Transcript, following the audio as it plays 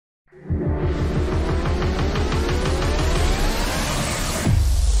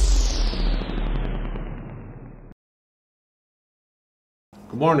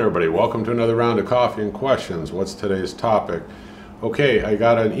morning, everybody. Welcome to another round of coffee and questions. What's today's topic? Okay, I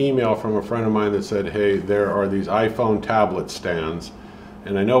got an email from a friend of mine that said, hey, there are these iPhone tablet stands,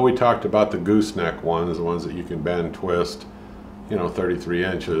 and I know we talked about the gooseneck ones, the ones that you can bend, twist, 33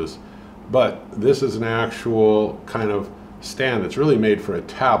 inches, but this is an actual kind of stand that's really made for a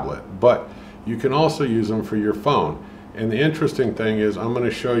tablet, but you can also use them for your phone. And the interesting thing is, I'm going to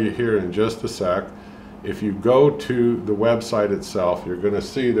show you here in just a sec. If you go to the website itself, you're going to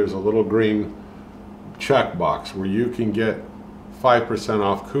see there's a little green check box where you can get 5%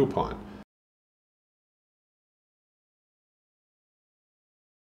 off coupon.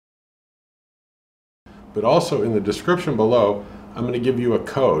 But also in the description below, I'm going to give you a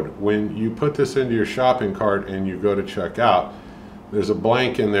code. When you put this into your shopping cart and you go to check out, there's a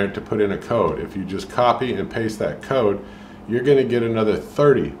blank in there to put in a code. If you just copy and paste that code, you're going to get another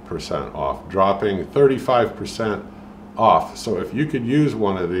 30% off, dropping 35% off. So if you could use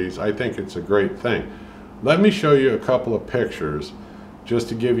one of these, I think it's a great thing. Let me show you a couple of pictures just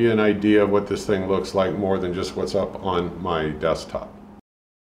to give you an idea of what this thing looks like more than just what's up on my desktop.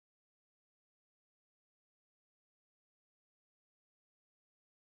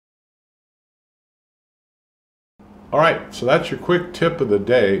 Alright, so that's your quick tip of the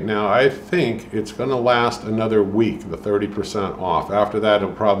day. Now I think it's going to last another week, the 30% off. After that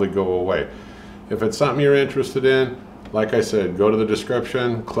it'll probably go away. If it's something you're interested in, like I said, go to the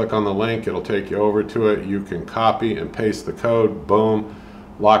description, click on the link, it'll take you over to it. You can copy and paste the code, boom,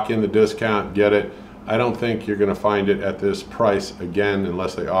 lock in the discount, get it. I don't think you're going to find it at this price again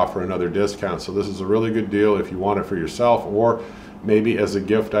unless they offer another discount. So this is a really good deal if you want it for yourself, or maybe as a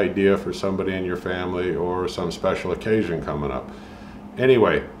gift idea for somebody in your family or some special occasion coming up.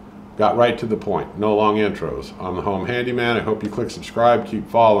 Anyway, got right to the point. No long intros. I'm the Home Handyman. I hope you click subscribe, keep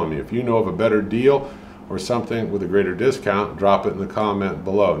following me. If you know of a better deal or something with a greater discount, drop it in the comment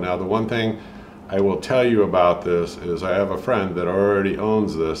below. Now, the one thing I will tell you about this is I have a friend that already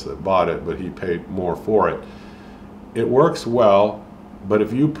owns this, that bought it, but he paid more for it. It works well, but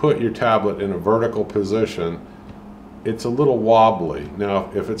if you put your tablet in a vertical position, it's a little wobbly. Now,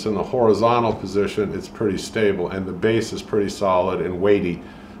 if it's in the horizontal position, it's pretty stable, and the base is pretty solid and weighty.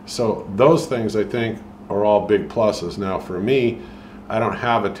 So those things, I think, are all big pluses. Now, for me, I don't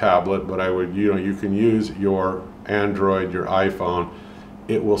have a tablet, but I would, you can use your Android, your iPhone.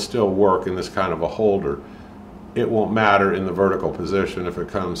 It will still work in this kind of a holder. It won't matter in the vertical position if it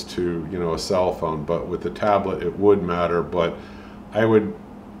comes to, a cell phone, but with the tablet, it would matter. But I would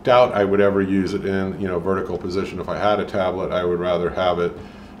doubt I would ever use it in vertical position. If I had a tablet, I would rather have it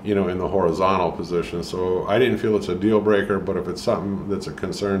in the horizontal position. So I didn't feel it's a deal breaker, but if it's something that's a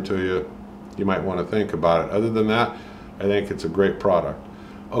concern to you, you might want to think about it. Other than that, I think it's a great product.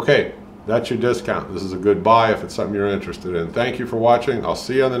 Okay, that's your discount. This is a good buy if it's something you're interested in. Thank you for watching. I'll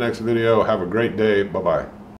see you on the next video. Have a great day. Bye-bye.